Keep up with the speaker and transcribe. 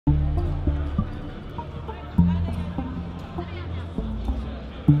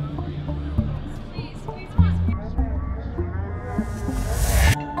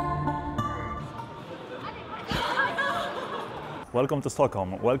Welcome to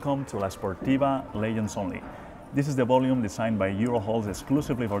Stockholm. Welcome to La Sportiva Legends Only. This is the volume designed by Eurohalls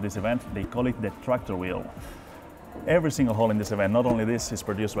exclusively for this event. They call it the tractor wheel. Every single hall in this event, not only this, is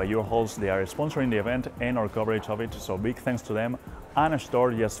produced by Eurohalls. They are sponsoring the event and our coverage of it, so big thanks to them. Anna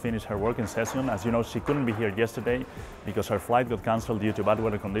Stöhr just finished her working session. As you know, she couldn't be here yesterday because her flight got cancelled due to bad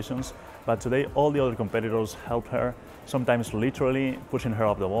weather conditions. But today, all the other competitors helped her, sometimes literally pushing her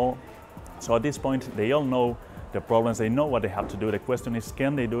off the wall. So at this point, they all know the problems, they know what they have to do. The question is,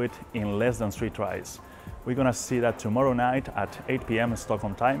 can they do it in less than 3 tries? We're gonna see that tomorrow night at 8 p.m.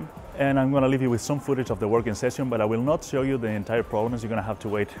 Stockholm time. And I'm gonna leave you with some footage of the working session, but I will not show you the entire problems. You're gonna have to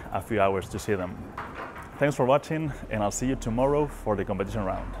wait a few hours to see them. Thanks for watching, and I'll see you tomorrow for the competition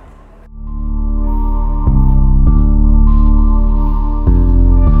round.